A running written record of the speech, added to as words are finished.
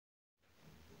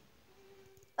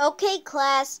Okay,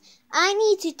 class, I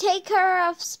need to take care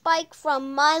of Spike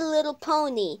from My Little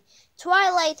Pony.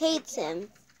 Twilight hates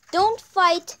him. Don't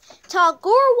fight, talk,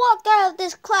 or walk out of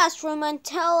this classroom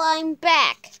until I'm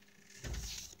back.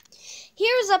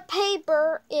 Here's a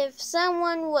paper if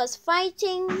someone was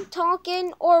fighting,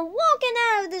 talking, or walking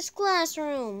out of this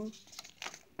classroom.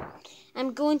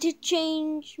 I'm going to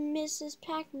change Mrs.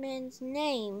 Pac-Man's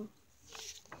name.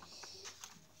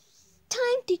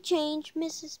 Time to change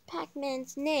Mrs.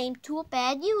 Pac-Man's name to a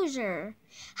bad user.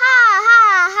 Ha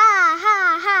ha ha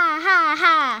ha ha ha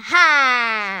ha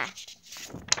ha!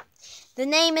 The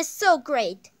name is so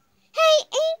great. Hey,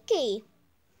 Inky!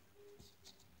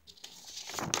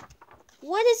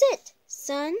 What is it,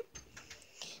 son?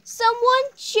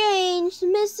 Someone changed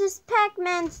Mrs.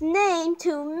 Pac-Man's name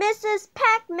to Mrs.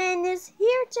 Pac-Man is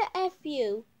here to F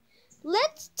you.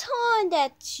 Let's taunt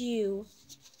at you.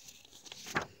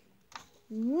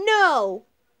 No,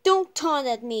 don't taunt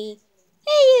at me.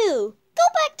 Hey you, go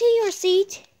back to your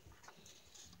seat.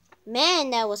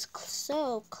 Man, that was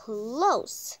so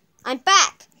close. I'm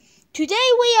back.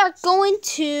 Today we are going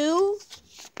to...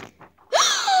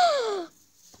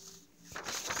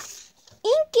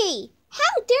 Inky,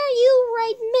 how dare you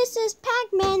write Mrs.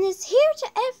 Pac-Man is here to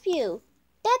F you.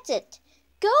 That's it.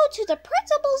 Go to the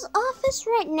principal's office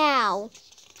right now.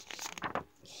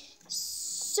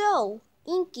 So,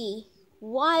 Inky,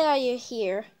 why are you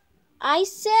here? I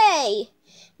say,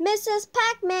 Mrs.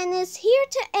 Pac-Man is here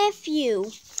to F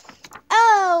you.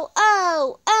 Oh.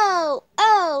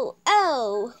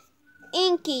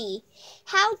 Inky,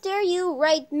 how dare you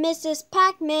write Mrs.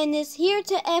 Pac-Man is here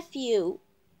to F you.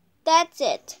 That's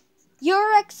it.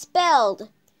 You're expelled.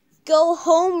 Go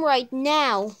home right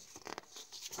now.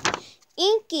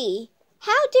 Inky,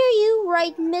 how dare you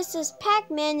write Mrs.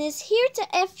 Pac-Man is here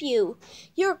to F you.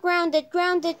 You're grounded,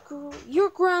 you're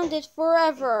grounded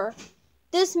forever.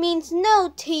 This means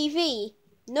no TV,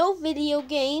 no video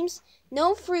games,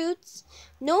 no fruits,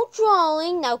 no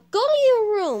drawing. Now go to your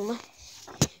room.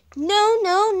 No.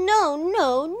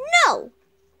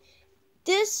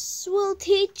 This will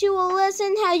teach you a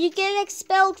lesson how you get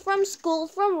expelled from school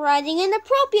from writing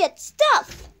inappropriate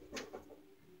stuff.